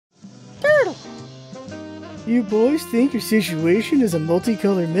You boys think your situation is a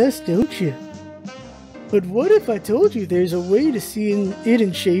multicolored mess, don't you? But what if I told you there's a way to see it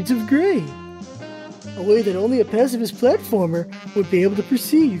in shades of gray? A way that only a pacifist platformer would be able to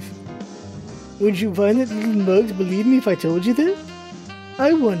perceive. Would you find that little mugs believe me if I told you that?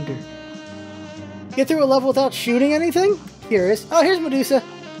 I wonder. Get through a level without shooting anything? Curious. Oh, here's Medusa.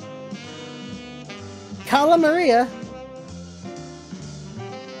 Cala Maria.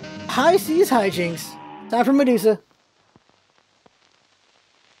 High seas hijinks. Time for Medusa.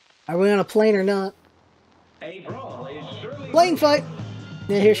 Are we on a plane or not? Plane fight!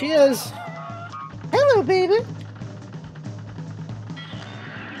 Yeah, here she is. Hello, baby!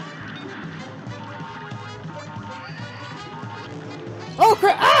 Oh,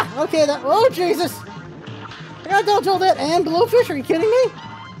 crap! Ah! Okay, that. Oh, Jesus! I gotta dodge all that and blowfish? Are you kidding me?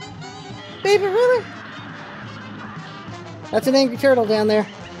 Baby, really? That's an angry turtle down there.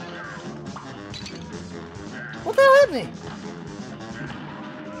 What the hell hit me?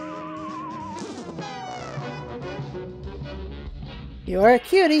 You are a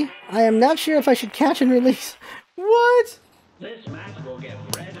cutie. I am not sure if I should catch and release. What? This match will get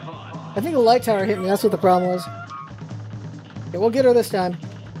red hot. I think the light tower hit me. That's what the problem was. Okay, we'll get her this time.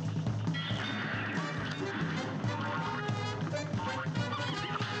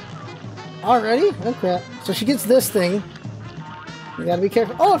 Already? Oh crap. So she gets this thing. You gotta be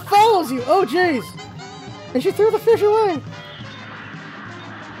careful. Oh, it follows you! Oh, jeez! And she threw the fish away!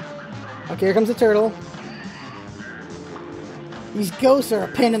 Okay, here comes the turtle. These ghosts are a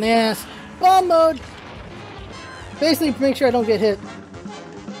pain in the ass. Bomb mode! Basically, make sure I don't get hit.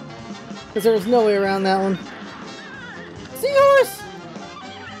 Because there was no way around that one. Seahorse!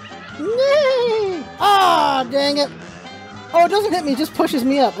 Nay! Ah, dang it! Oh, it doesn't hit me, it just pushes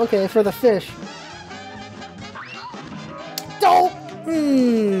me up. Okay, for the fish. Dope!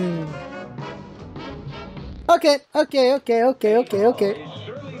 Okay.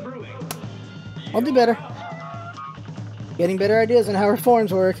 I'll do better. Getting better ideas on how her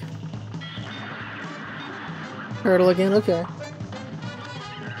forms work. Turtle again, okay.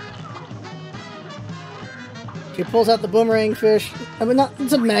 She pulls out the boomerang fish. I mean,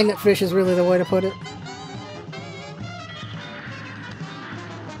 it's a magnet fish is really the way to put it.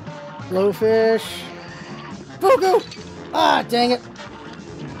 Blowfish. Boo-goo! Ah, dang it.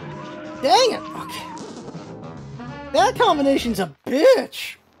 Dang it! Okay. That combination's a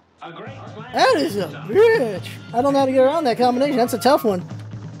bitch! That is a bitch! I don't know how to get around that combination. That's a tough one.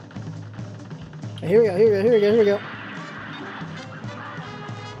 Here we go.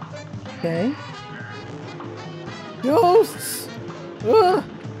 Okay. Ghosts!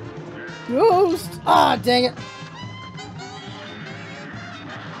 Ghosts! Ah, dang it!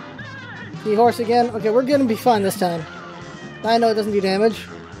 Seahorse again. Okay, we're gonna be fine this time. I know it doesn't do damage.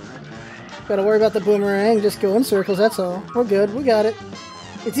 Gotta worry about the boomerang. Just go in circles, that's all. We're good. We got it.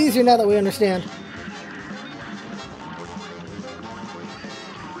 It's easier now that we understand.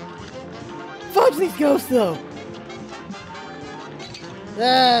 Fudge these ghosts, though!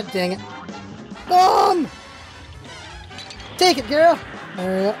 Ah, dang it. Boom! Take it, girl!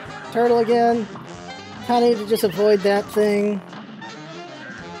 There we go. Turtle again. Kinda need to just avoid that thing.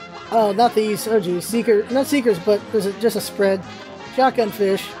 Oh, not these. Oh, geez. Seeker. Not seekers, but there's just a spread. Shotgun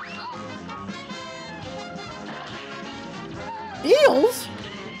fish. Eels?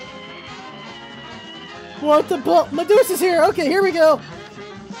 What the bull? Medusa's here! Okay, here we go!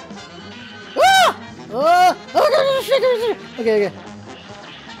 Ah! Okay.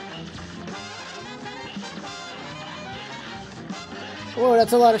 Whoa,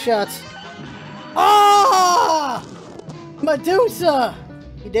 that's a lot of shots. Ah! Medusa!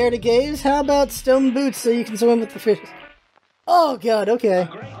 You dare to gaze? How about stone boots so you can swim with the fish? Oh god, okay.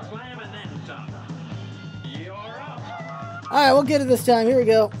 Alright, we'll get it this time. Here we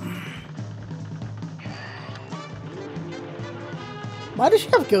go. Why does she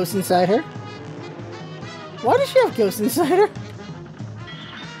have ghosts inside her?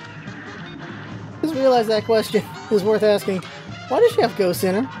 Just realized that question is worth asking. Why does she have ghosts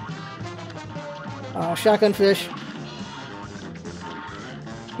in her? Oh, shotgun fish.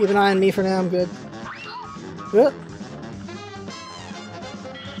 Keep an eye on me for now, I'm good. Good.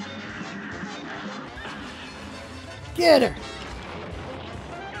 Get her!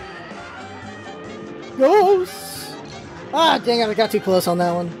 Ghosts! Ah, dang it, I got too close on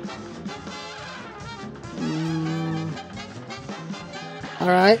that one.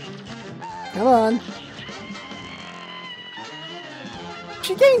 Alright. Come on.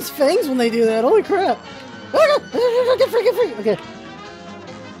 She gains fangs when they do that, holy crap! Get free! Okay.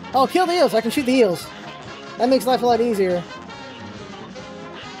 Oh, kill the eels! I can shoot the eels. That makes life a lot easier.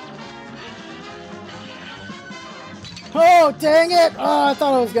 Oh, dang it! Oh, I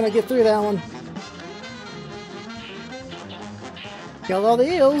thought I was gonna get through that one. Kill all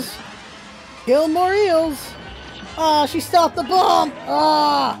the eels. Kill more eels. Ah, she stopped the bomb.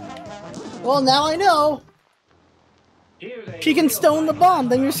 Ah. Well, now I know. She can stone the bomb,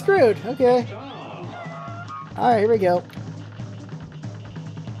 then you're screwed. Okay. Alright, here we go.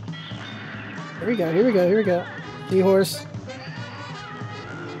 Here we go, here we go, here we go. Seahorse.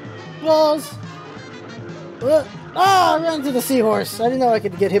 Balls! Ah, I ran into the seahorse. I didn't know I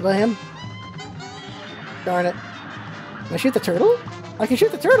could get hit by him. Darn it. Can I shoot the turtle? I can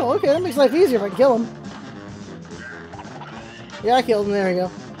shoot the turtle! Okay, that makes life easier if I can kill him. Yeah, I killed him. There we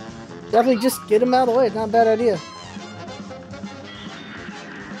go. Definitely just get him out of the way. Not a bad idea.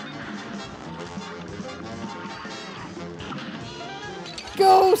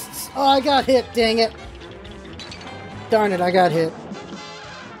 Ghosts! Oh, I got hit. Dang it. Darn it, I got hit.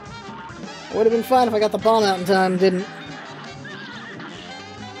 Would have been fine if I got the bomb out in time. Didn't.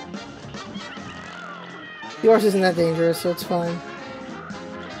 The horse isn't that dangerous, so it's fine.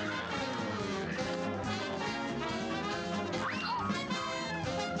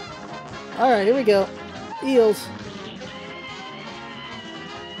 Alright, here we go. Eels.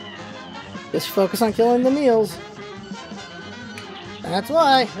 Just focus on killing the eels. That's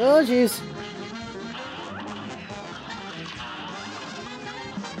why. Oh, jeez.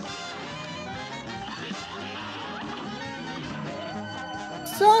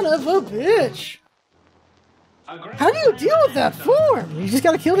 Son of a bitch! How do you deal with that form? You just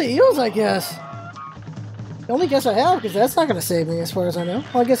gotta kill the eels, I guess. The only guess I have, because that's not gonna save me as far as I know.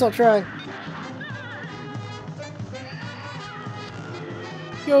 Well, I guess I'll try.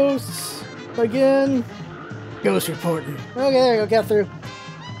 Ghosts. Again. Ghost reporting. Okay, there you go, got through.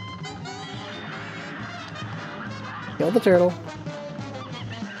 Kill the turtle.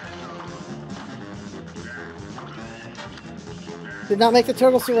 Did not make the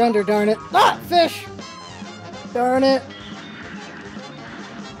turtle surrender, darn it. Ah! Fish! Darn it.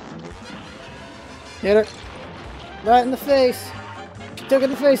 Hit her. Right in the face. She took it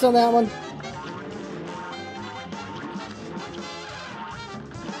in the face on that one.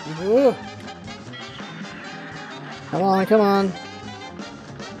 Ooh. Come on, come on.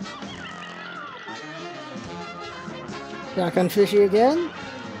 Shotgun fishy again.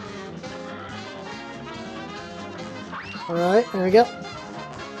 Alright, there we go.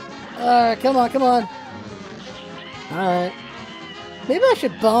 Alright, come on, come on. Alright. Maybe I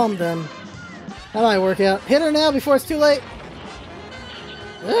should bomb them. That might work out. Hit her now before it's too late.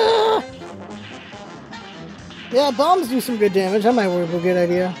 Ah! Yeah, bombs do some good damage. That might work a good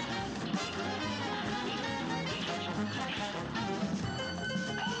idea.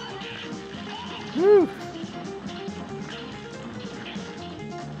 Woo!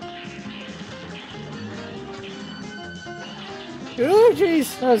 Oh,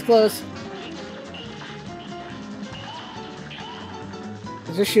 jeez. That was close.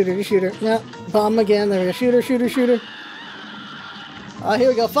 Just shoot her, just shoot her. Yeah, bomb again. There we go. Shoot her, shoot her, shoot her. Here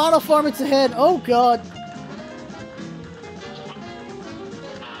we go. Final form, it's ahead. Oh, God.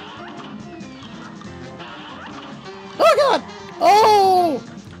 Oh, God. Oh!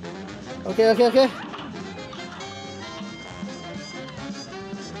 Okay, okay, okay.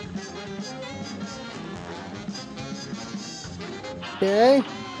 Okay.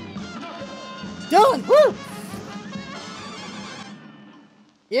 Done! Woo!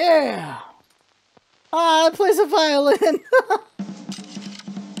 Yeah! Ah, it plays a violin!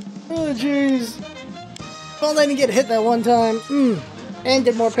 Oh, jeez. Well, I didn't get hit that one time. And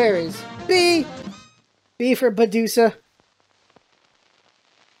did more parries. B! B for Badusa.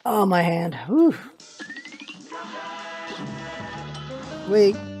 Oh, my hand. Whew.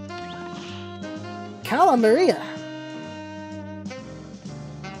 Wait. Cala Maria.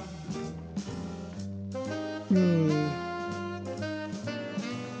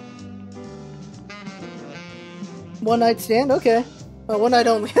 One night stand? Okay. Oh, one night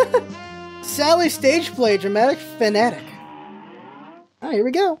only. Sally stage play, dramatic fanatic. Alright, here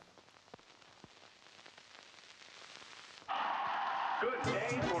we go.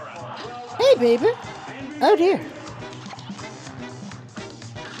 Hey, baby. Oh, dear.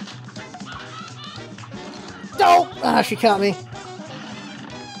 Oh! Ah, she caught me.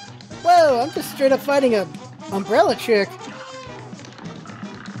 Whoa, I'm just straight up fighting a umbrella chick.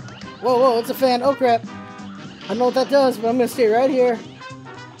 Whoa, whoa, it's a fan. Oh, crap. I don't know what that does, but I'm gonna stay right here.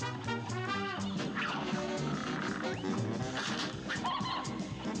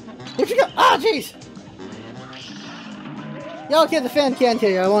 Where'd you go? Ah, jeez! Yeah, okay, the fan can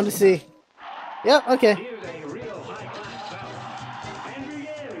kill you. I wanted to see. Yep, okay.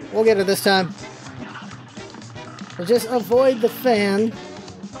 We'll get her this time. So just avoid the fan.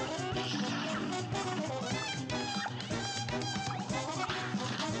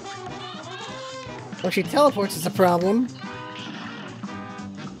 When she teleports, it's a problem.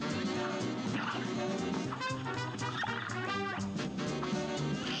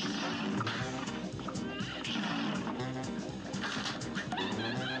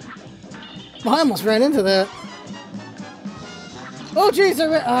 Well, I almost ran into that. Oh,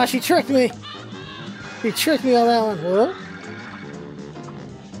 jeez, she tricked me. She tricked me on that one. What?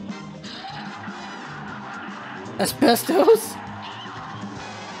 Asbestos?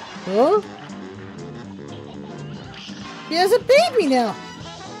 Huh? She has a baby now!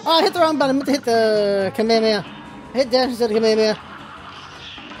 Oh, I hit the wrong button. I meant to hit the Kamehameha. I hit dash instead of Kamehameha.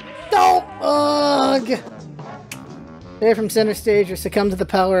 Oh! Ugh! They're from center stage or succumb to the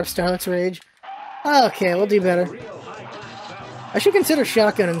power of Starlet's rage. Okay, we'll do better. I should consider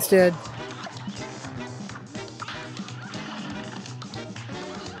shotgun instead.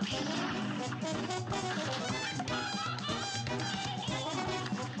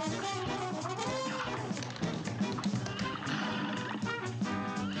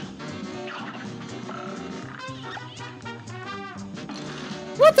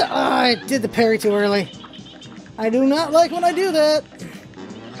 What the? Oh, I did the parry too early. I do not like when I do that.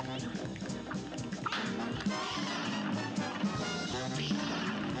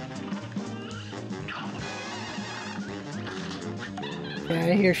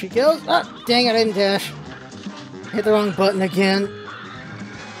 Okay, here she goes. Ah, dang it, I didn't dash. Hit the wrong button again.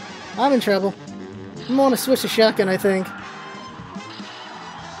 I'm in trouble. I'm gonna switch to shotgun, I think.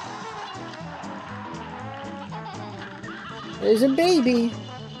 There's a baby.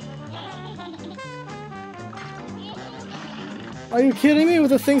 Are you kidding me with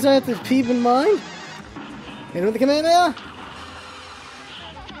the things I have to keep in mind? Hit with the Kamehameha.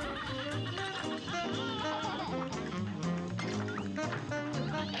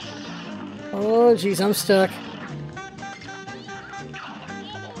 Oh, jeez, I'm stuck.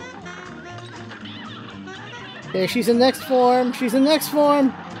 Okay, she's in next form. She's in next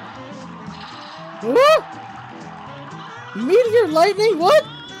form. Woo! Meteor lightning? What?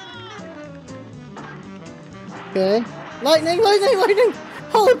 Okay. Lightning, lightning, lightning!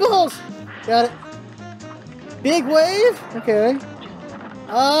 Holy balls! Got it. Big wave? Okay.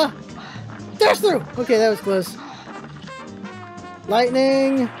 Dash through! Okay, that was close.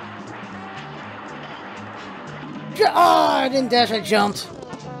 Lightning. I didn't dash, I jumped.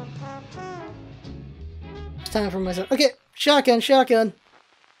 It's time for myself. Okay, shotgun, shotgun.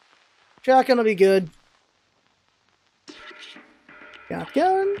 Shotgun will be good.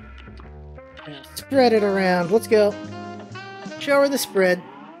 Shotgun. Spread it around. Let's go. Show her the spread.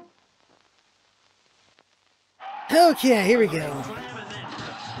 Okay, here we go.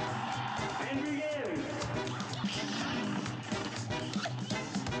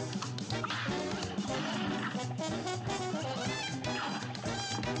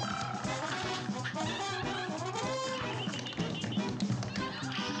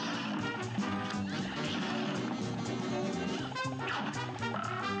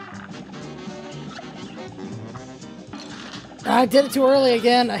 I did it too early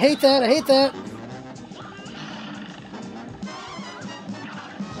again. I hate that. I hate that.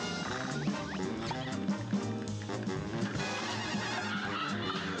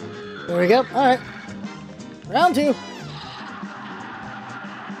 There we go. All right. Round two.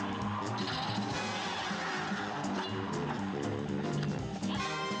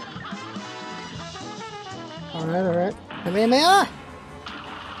 All right, all right. Kamehameha!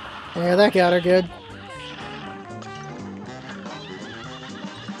 Yeah, that got her good.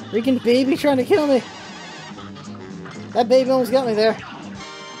 Freaking baby trying to kill me. That baby almost got me there.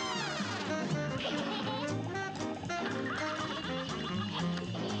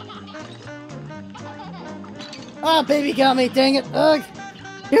 Ah, baby got me, dang it. Ugh.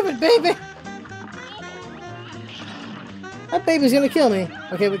 Stupid baby. That baby's gonna kill me.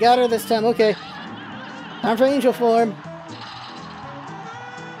 Okay, we got her this time. Okay. Time for angel form.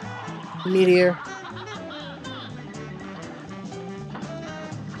 Meteor.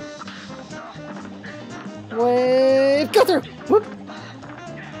 Wave. Go through. Whoop.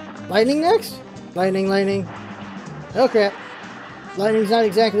 Lightning next? Lightning, lightning. Oh crap. Lightning's not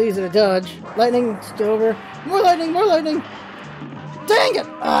exactly easy to dodge. Lightning's over. More lightning, more lightning. Dang it!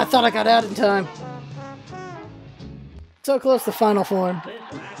 Oh, I thought I got out in time. So close to final form.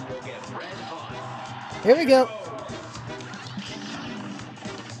 Here we go.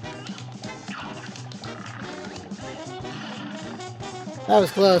 That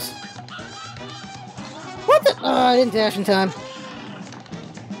was close. What the? Oh, I didn't dash in time.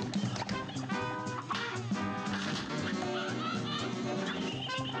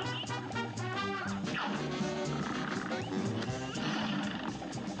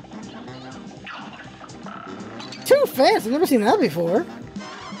 Two fans, I've never seen that before.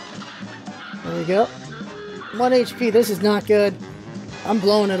 There we go. 1 HP, this is not good. I'm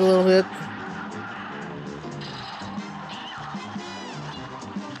blowing it a little bit.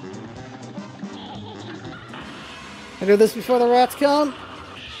 I do this before the rats come.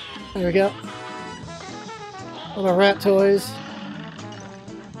 There we go. All the rat toys.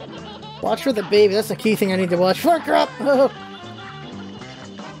 Watch for the baby, that's the key thing I need to watch for. Crap!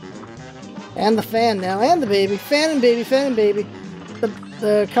 And the fan now, and the baby. Fan and baby, fan and baby.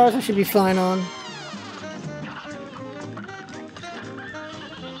 The cars I should be fine on.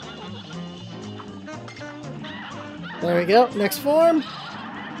 There we go, next form.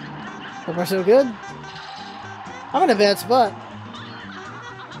 So far so good. I'm in a bad spot.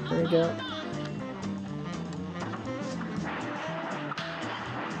 There we go.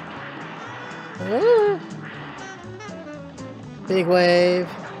 Big wave.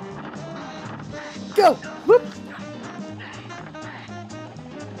 Go! Whoop!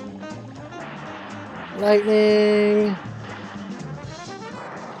 Lightning.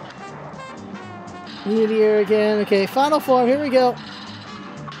 Meteor again. Okay, final form. Here we go.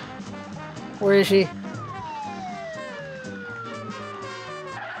 Where is she?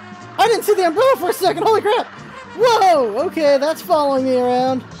 I didn't see the umbrella for a second. Holy crap! Whoa! Okay, that's following me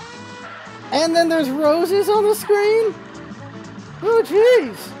around. And then there's roses on the screen? Oh,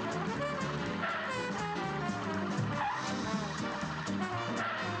 jeez!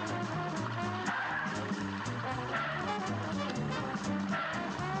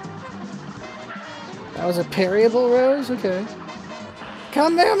 That was a parryable rose? Okay.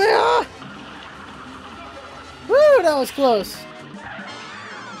 Come here, Mia! Woo, that was close.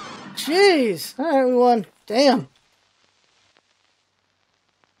 Jeez! Alright, we won. Damn.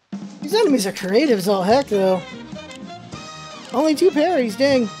 These enemies are creative as all heck, though. Only 2 parries,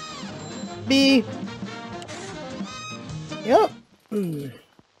 dang. B. Yup.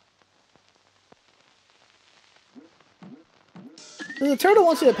 The turtle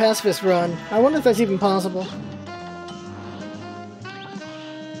wants you to pacifist run. I wonder if that's even possible.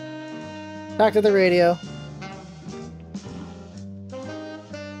 Back to the radio.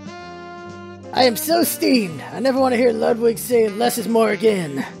 I am so steamed. I never want to hear Ludwig say less is more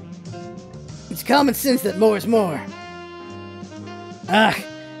again. It's common sense that more is more. Ah,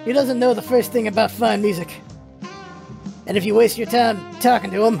 he doesn't know the first thing about fine music. And if you waste your time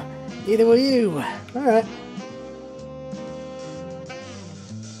talking to him, neither will you. Alright.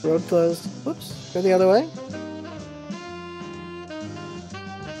 Road closed. Whoops. Go the other way.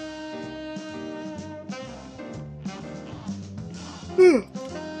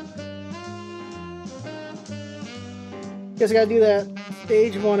 Guess I gotta do that.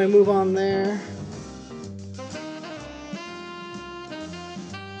 Stage 1 and move on there.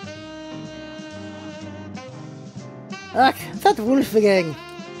 Ach, that Wolfgang.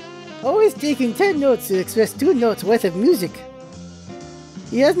 Always taking 10 notes to express 2 notes worth of music.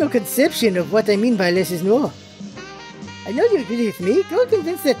 He has no conception of what I mean by less is more. I know you agree with me. Go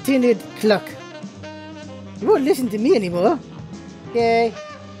convince that tin-eared cluck. You won't listen to me anymore. Okay.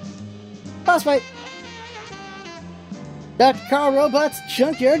 Boss fight. Dr. Carl Robot's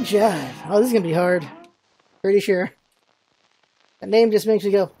Junkyard Jive. Oh, this is gonna be hard. Pretty sure. That name just makes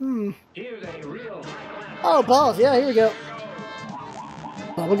me go, Oh, balls. Yeah, here we go.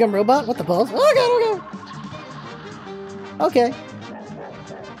 Bubblegum Robot? What the balls? Oh, God, okay.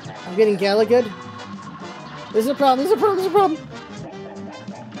 I'm getting Gallagher. This is a problem, this is a problem, this is a problem.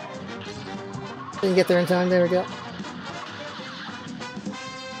 Didn't get there in time, there we go.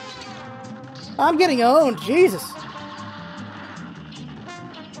 I'm getting owned, Jesus.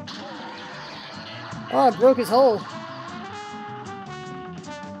 Oh, I broke his hole.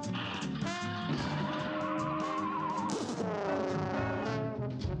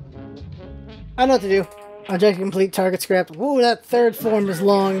 I know what to do. Objective complete, target scrapped. Whoa, that third form is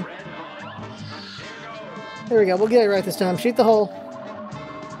long. There we go, we'll get it right this time. Shoot the hole.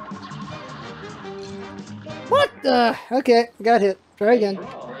 What the? Okay, got hit. Try again.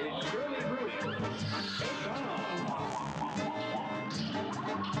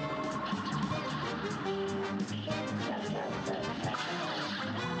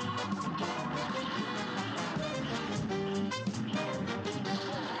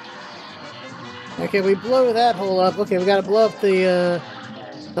 Okay, we blow that hole up. Okay, we gotta blow up the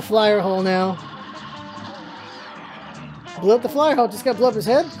flyer hole now. Blow up the flyer hole, just gotta blow up his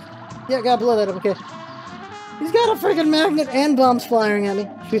head? Yeah, gotta blow that up, okay. He's got a freaking magnet and bombs firing at me.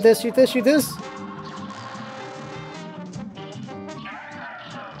 Shoot this, shoot this, shoot this.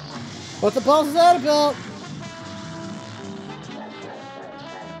 What the balls is that about?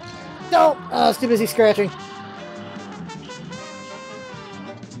 No! Oh, I was too busy scratching.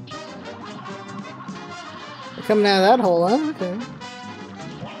 They're coming out of that hole, huh? Okay.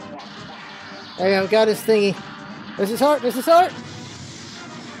 There you go, got his thingy. There's his heart, there's his heart!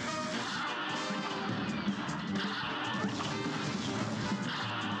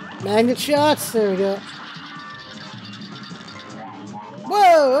 Magnet shots, there we go.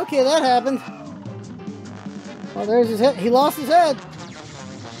 Whoa, okay, that happened. Oh, there's his head. He lost his head.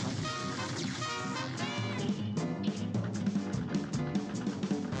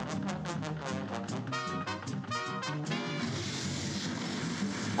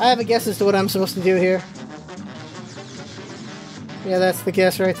 I have a guess as to what I'm supposed to do here. Yeah, that's the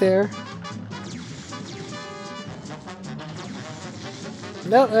guess right there.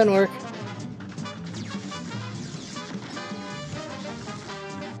 Nope, that didn't work.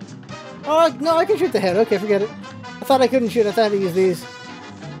 Oh, no, I can shoot the head. Okay, forget it. I thought I couldn't shoot. I thought I had to use these.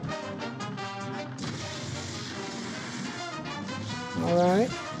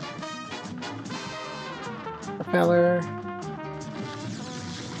 Alright. Propeller.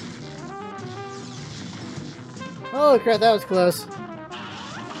 Holy crap, that was close.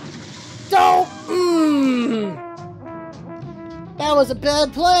 Don't! That was a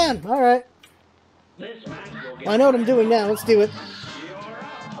bad plan! Alright. I know what I'm doing now. Let's do it.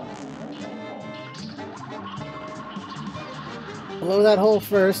 Blow that hole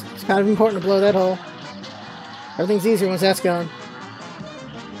first. It's kind of important to blow that hole. Everything's easier once that's gone.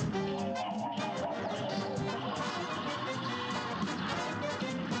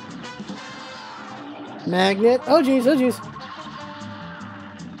 Magnet. Oh jeez, oh jeez.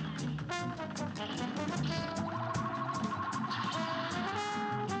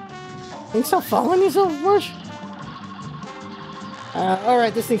 Things stop following you so much?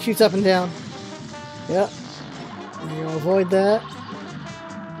 Alright, this thing shoots up and down. Yep. You're gonna avoid that.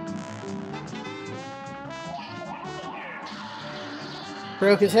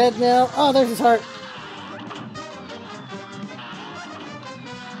 Broke his head now. Oh, there's his heart.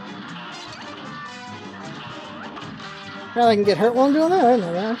 Now I can get hurt while I'm doing that. I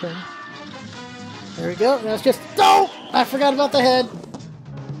know that. Okay. There we go. Now it's just... Oh! I forgot about the head.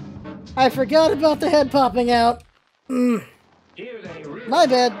 I forgot about the head popping out. My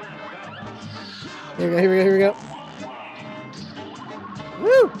bad. Here we go, here we go, here we go.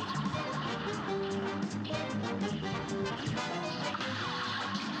 Woo!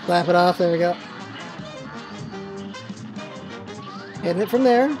 Slap it off, there we go. Hitting it from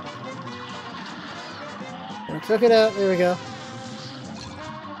there. And took it out, there we go.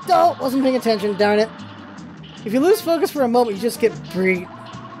 Oh, wasn't paying attention, darn it. If you lose focus for a moment, you just get breed.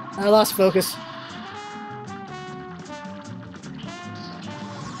 I lost focus.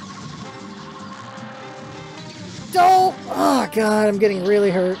 Don't! Oh god, I'm getting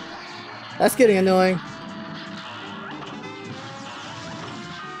really hurt. That's getting annoying.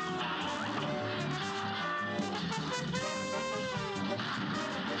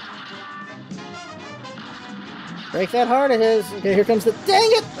 Break that heart of his. Okay, here comes the...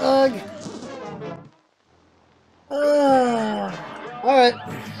 Dang it! Ugh! Alright.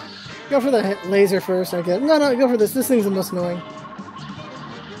 Go for the laser first, I guess. No, go for this. This thing's the most annoying.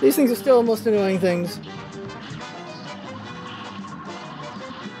 These things are still the most annoying things.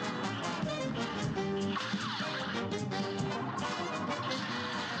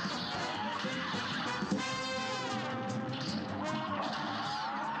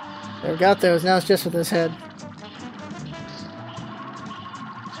 There, got those. Now it's just with this head.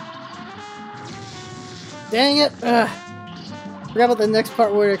 Dang it! Ugh. Forgot about the next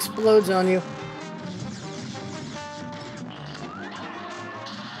part where it explodes on you.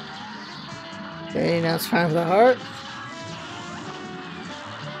 Okay, now it's time for the heart.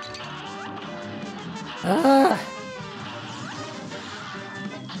 Ah!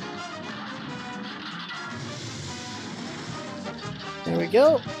 There we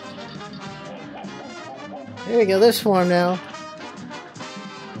go. There we go, this form now.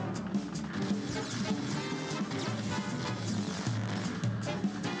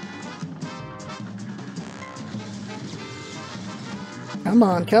 Come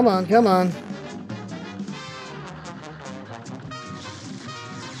on, come on, come on.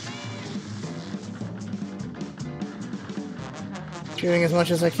 Shooting as much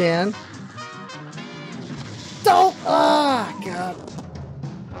as I can. Don't! Ah, God.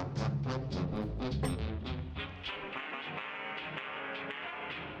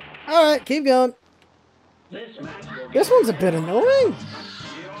 Alright, keep going. This one's a bit annoying.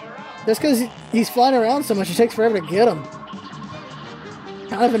 Just because he's flying around so much, it takes forever to get him.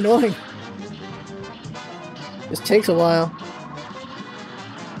 Kind of annoying. Just takes a while.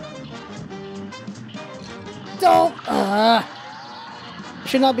 Don't!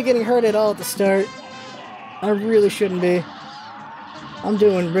 Should not be getting hurt at all at the start. I really shouldn't be. I'm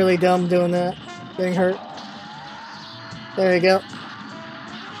doing really dumb doing that. Getting hurt. There you go.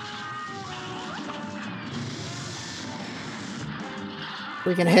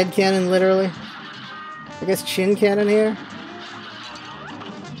 Freaking head cannon, literally. I guess chin cannon here.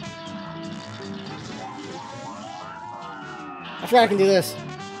 I forgot I can do this.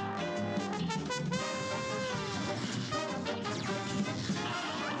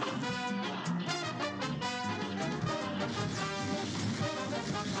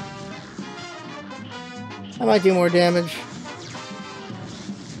 I might do more damage.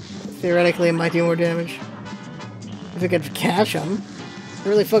 Theoretically, it might do more damage. If I could catch him.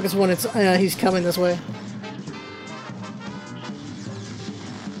 Really focus when it's he's coming this way.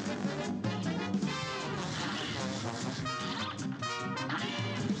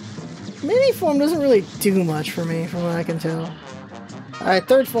 Mini form doesn't really do much for me, from what I can tell. Alright,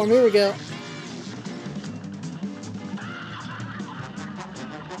 third form, here we go.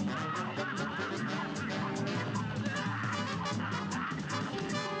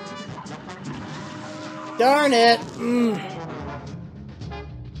 Darn it!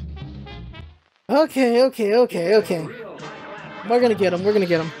 Okay. We're gonna get him,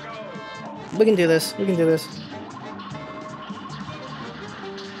 We can do this,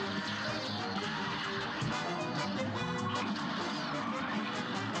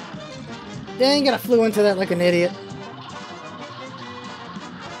 Dang it, I flew into that like an idiot.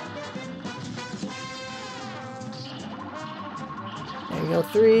 There we go,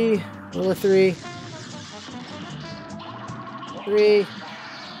 3, roll a 3. 3.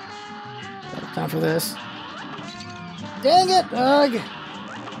 Time for this. Dang it! Ugh!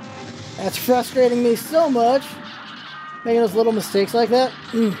 That's frustrating me so much. Making those little mistakes like that.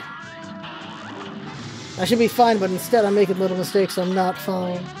 I should be fine, but instead I'm making little mistakes, so I'm not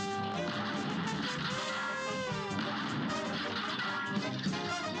fine.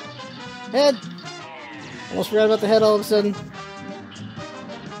 Head! Almost forgot about the head all of a sudden.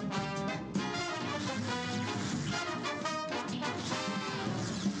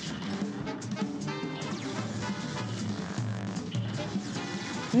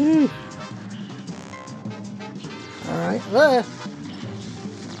 Alright.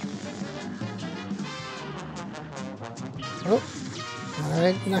 Oh.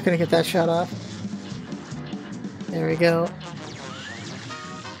 Alright, not gonna get that shot off. There we go.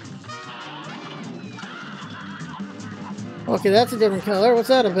 Okay, that's a different color. What's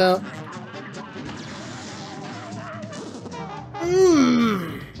that about?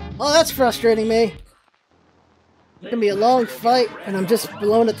 Oh, that's frustrating me. It's gonna be a long fight, and I'm just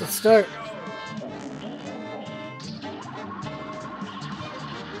blown at the start.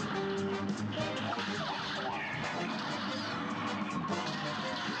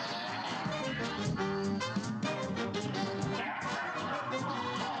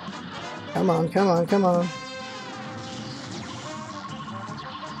 Come on.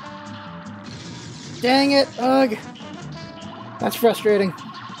 Dang it! Ugh! That's frustrating.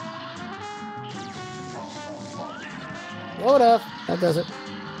 Blow it off. That does it.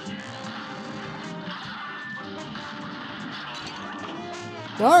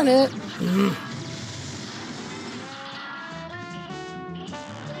 Darn it!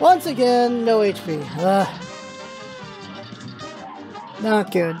 Once again, no HP.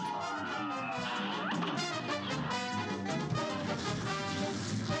 Not good.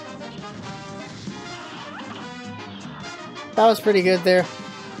 That was pretty good there.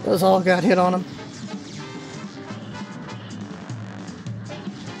 Those all got hit on him.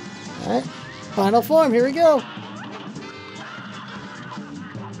 Alright. Final form, here we go.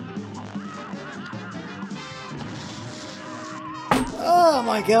 Oh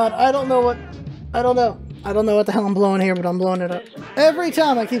my god, I don't know what the hell I'm blowing here, but I'm blowing it up. Every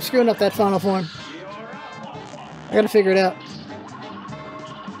time I keep screwing up that final form. I gotta figure it out.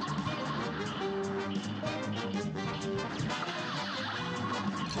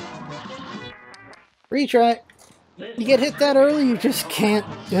 Retry. You get hit that early, you just can't.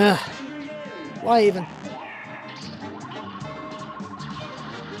 Ugh. Why even?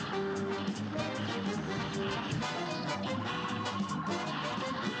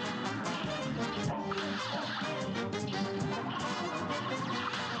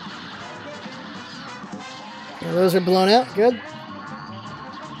 Yeah, those are blown out. Good.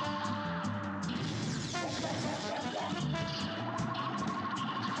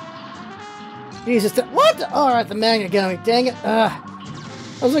 Jesus, what? Alright, the magnet got me. Dang it. I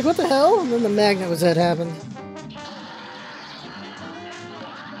was like, what the hell? And then the magnet was that happened.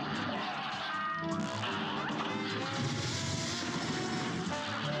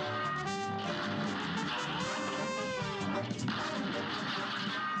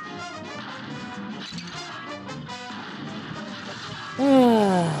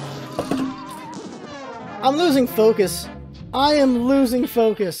 I'm losing focus. I am losing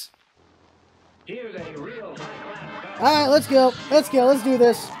focus. Alright, let's go. Let's go. Let's do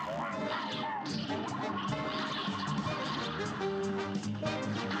this.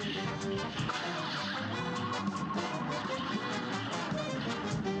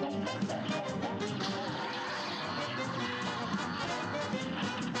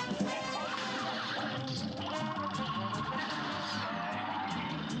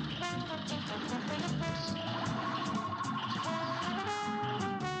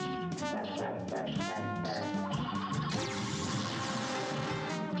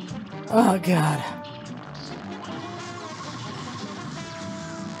 Oh, God.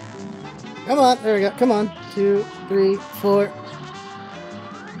 Come on. There we go. Come on. 2, 3, 4.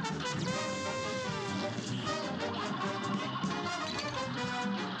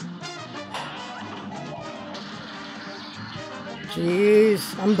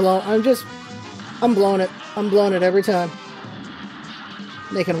 Jeez. I'm blowing it. I'm blowing it every time.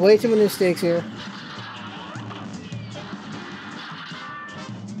 Making way too many mistakes here.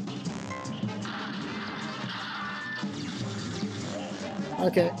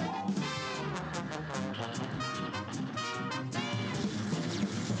 Okay.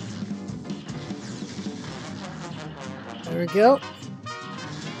 There we go.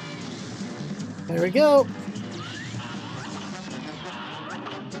 There we go.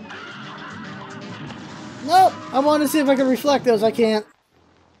 Nope! I want to see if I can reflect those. I can't.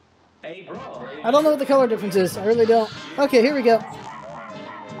 I don't know what the color difference is. I really don't. Okay, here we go.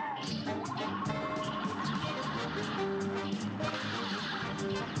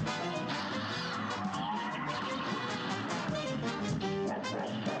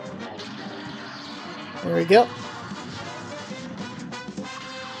 There we go.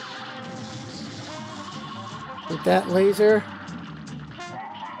 With that laser.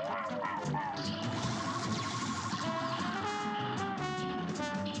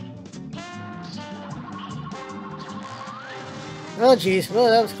 Oh, jeez. Well,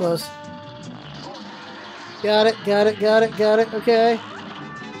 that was close. Got it, got it, got it, got it. Okay.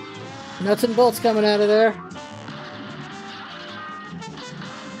 Nuts and bolts coming out of there.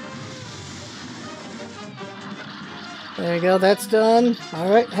 There you go, that's done.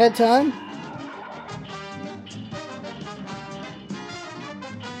 Alright, head time.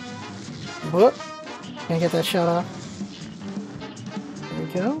 Whoop. Can't get that shot off. There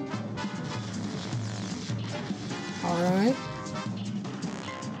we go. Alright.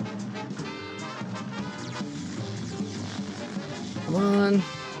 Come on.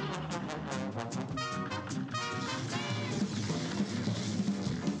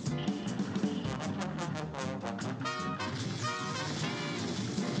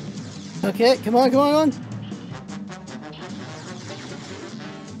 Okay, come on, come on.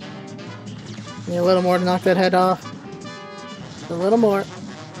 Need a little more to knock that head off. A little more.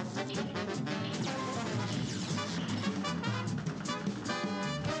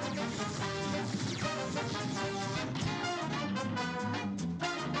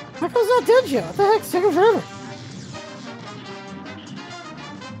 How come's that dead yet? What the heck? It's taking forever.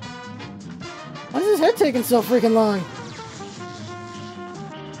 Why is his head taking so freaking long?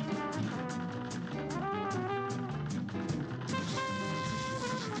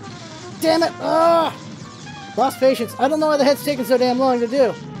 Damn it! Ah! Lost patience. I don't know why the head's taking so damn long to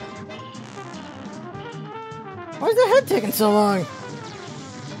do. Why is the head taking so long?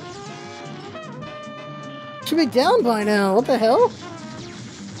 Should be down by now. What the hell?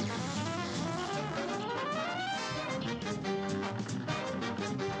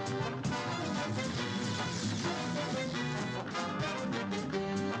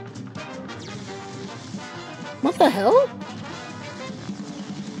 What the hell?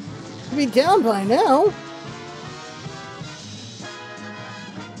 Should be down by now.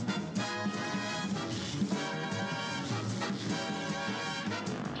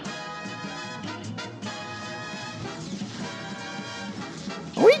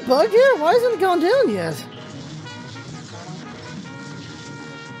 Are we bugged here? Why hasn't it gone down yet?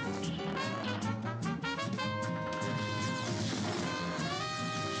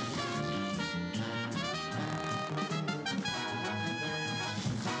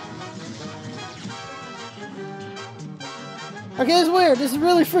 Okay, it's weird. This is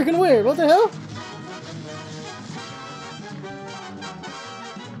really freaking weird. What the hell?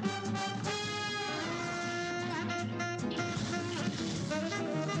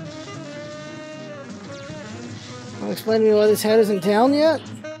 Want to explain to me why this head isn't down yet?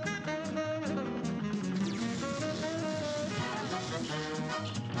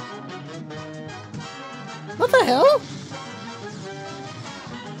 What the hell?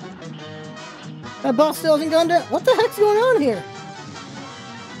 My boss still hasn't gone down. What the heck's going on here?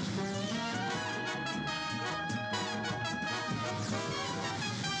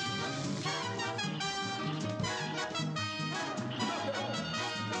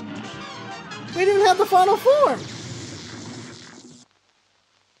 We didn't have the final form.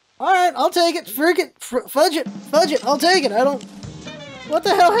 Alright, I'll take it. Frick it. Fudge it. I'll take it. I don't... What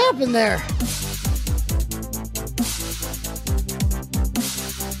the hell happened there?